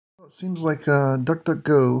It seems like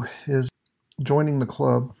DuckDuckGo is joining the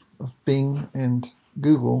club of Bing and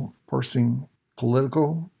Google parsing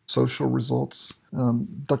political, social results.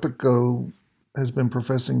 DuckDuckGo has been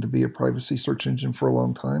professing to be a privacy search engine for a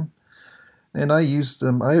long time. And I used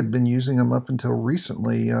them. I had been using them up until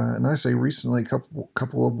recently, and I say recently, a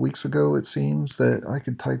couple of weeks ago. It seems that I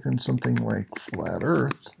could type in something like flat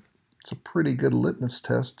Earth. It's a pretty good litmus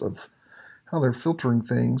test of how they're filtering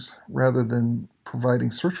things rather than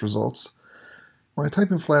providing search results. When I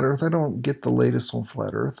type in flat Earth, I don't get the latest on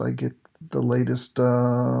flat Earth. I get the latest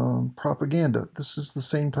propaganda. This is the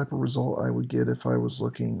same type of result I would get if I was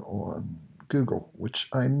looking on Google, which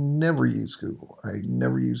I never use Google. I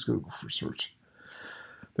never use Google for search.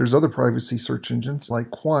 There's other privacy search engines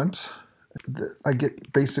like Quant. I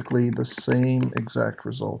get basically the same exact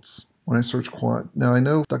results when I search Quant. Now I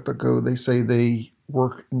know DuckDuckGo, they say they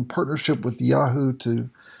work in partnership with Yahoo to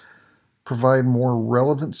provide more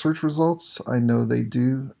relevant search results. I know they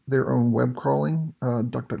do their own web crawling.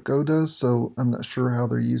 DuckDuckGo does, so I'm not sure how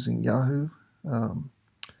they're using Yahoo.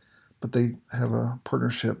 But they have a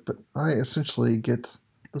partnership. But I essentially get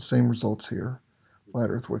the same results here. Flat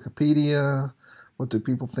Earth Wikipedia. What do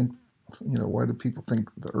people think? Why do people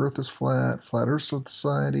think the Earth is flat? Flat Earth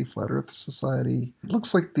Society, Flat Earth Society. It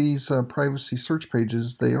looks like these privacy search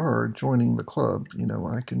pages, they are joining the club.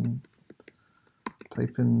 I can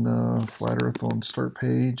type in flat Earth on start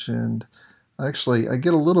page, and actually I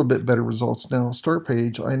get a little bit better results now. Start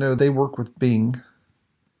page, I know they work with Bing,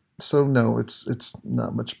 so no, it's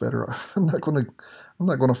not much better. I'm not going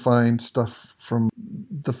to find stuff from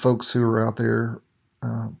the folks who are out there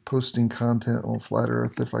posting content on flat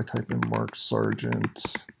Earth if I type in Mark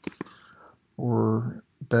Sargent or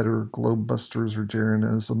Better Globebusters or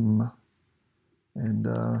Jeranism, and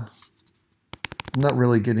I'm not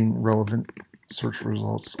really getting relevant search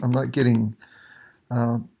results. I'm not getting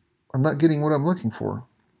what I'm looking for,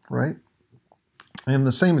 right? And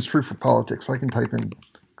the same is true for politics. I can type in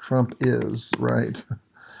Trump is, right?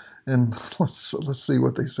 And let's see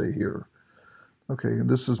what they say here. Okay,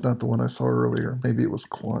 this is not the one I saw earlier. Maybe it was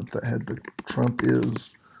Quant that had the Trump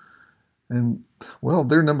is. And, well,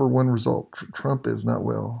 their number one result, Trump is not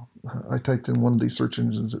well. I typed in one of these search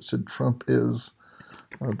engines that said Trump is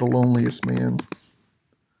the loneliest man.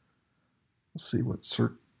 Let's see what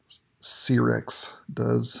Cerex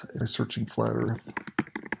does by searching flat Earth.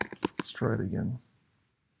 Let's try it again.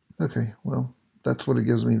 Okay, well, that's what it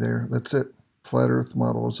gives me there. That's it. Flat Earth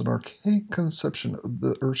model is an archaic conception of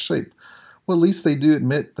the Earth's shape. Well, at least they do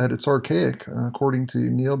admit that it's archaic. According to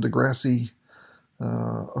Neil deGrasse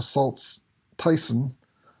assaults Tyson,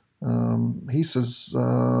 he says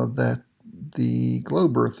that the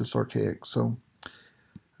globe Earth is archaic. So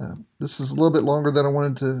this is a little bit longer than I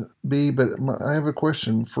wanted to be, but I have a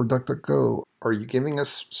question for DuckDuckGo. Are you giving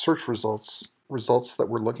us search results that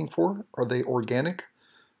we're looking for? Are they organic,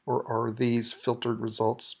 or are these filtered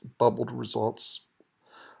results, bubbled results?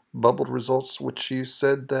 Bubbled results, which you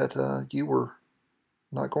said that you were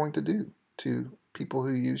not going to do to people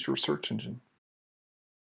who use your search engine.